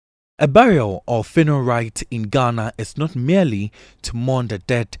A burial or funeral rite in Ghana is not merely to mourn the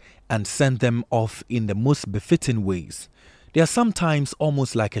dead and send them off in the most befitting ways. They are sometimes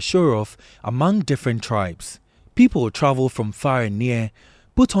almost like a show-off among different tribes. People travel from far and near,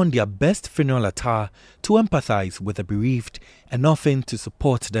 put on their best funeral attire to empathize with the bereaved and often to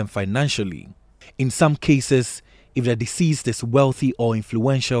support them financially. In some cases, if the deceased is wealthy or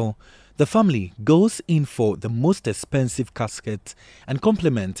influential, the family goes in for the most expensive casket and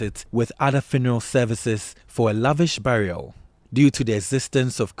complement it with other funeral services for a lavish burial. Due to the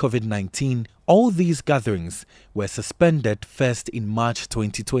existence of COVID-19, all these gatherings were suspended first in March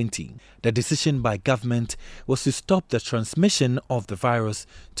 2020. The decision by government was to stop the transmission of the virus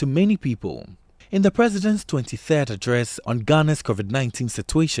to many people. In the president's 23rd address on Ghana's COVID-19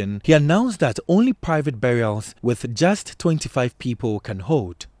 situation, he announced that only private burials with just 25 people can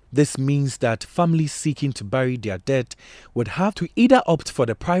hold. This means that families seeking to bury their dead would have to either opt for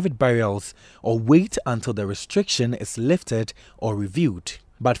the private burials or wait until the restriction is lifted or reviewed.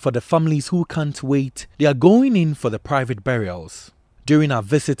 But for the families who can't wait, they are going in for the private burials. During our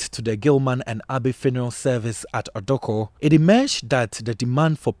visit to the Gilman and Abbey funeral service at Odoko, it emerged that the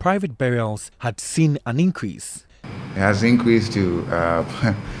demand for private burials had seen an increase. It has increased to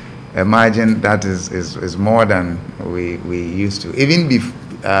a margin that is more than we used to. Even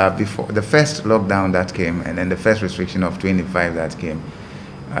before the first lockdown that came and then the first restriction of 25 that came,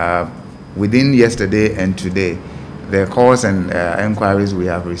 within yesterday and today, the calls and inquiries we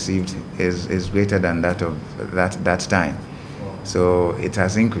have received is greater than that of that time. So it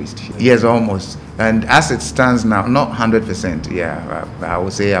has increased. Yes, almost. And as it stands now, not 100%, yeah, I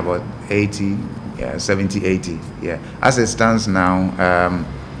would say about 80, yeah, 70, 80, yeah. As it stands now,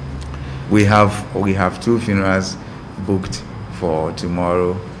 we have 2 funerals booked for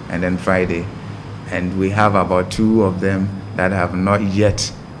tomorrow and then Friday, and we have about 2 of them that have not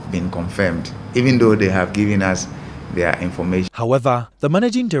yet been confirmed, even though they have given us their information. However, the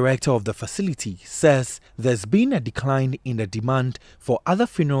managing director of the facility says there's been a decline in the demand for other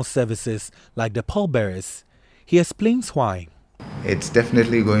funeral services like the pallbearers. He explains why. It's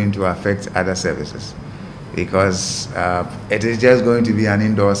definitely going to affect other services because it is just going to be an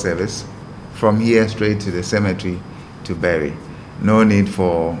indoor service from here straight to the cemetery to bury. No need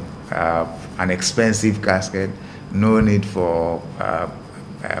for an expensive casket, no need for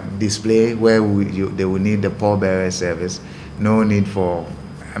display where they will need the pallbearer service, no need for,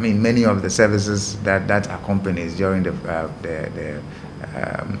 many of the services that accompanies during the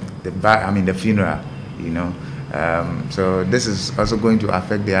funeral, you know. So this is also going to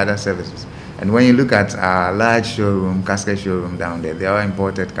affect the other services. And when you look at our large showroom, casket showroom down there, they are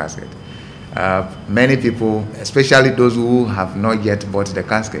imported casket. Many people, especially those who have not yet bought the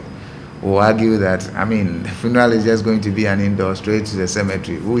casket, will argue that, the funeral is just going to be an indoor straight to the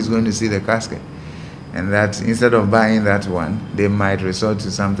cemetery. Who is going to see the casket? And that instead of buying that one, they might resort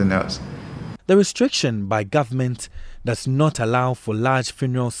to something else. The restriction by government does not allow for large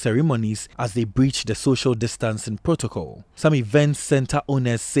funeral ceremonies as they breach the social distancing protocol. Some event center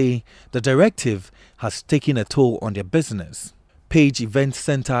owners say the directive has taken a toll on their business. Page Event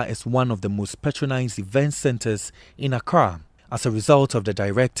Center is one of the most patronized event centers in Accra. As a result of the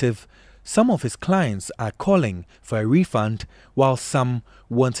directive, some of his clients are calling for a refund, while some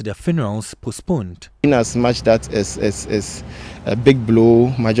want their funerals postponed. In as much that is a big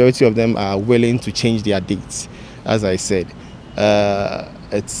blow, majority of them are willing to change their dates. As I said,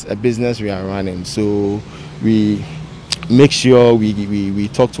 it's a business we are running, so we make sure we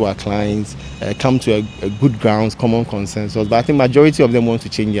talk to our clients, come to a good grounds, common consensus. But I think majority of them want to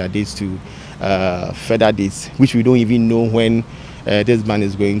change their dates to further dates, which we don't even know when this ban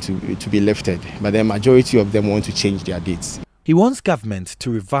is going to be lifted. But the majority of them want to change their dates. He wants government to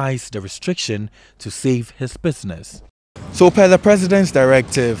revise the restriction to save his business. So per the president's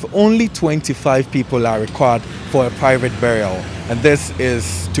directive, only 25 people are required for a private burial, and this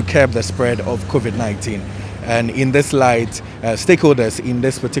is to curb the spread of COVID-19. And in this light, stakeholders in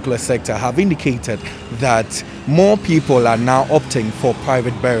this particular sector have indicated that more people are now opting for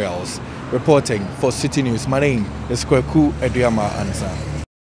private burials. Reporting for Citi News, my name is Kweku Eduama Ansa.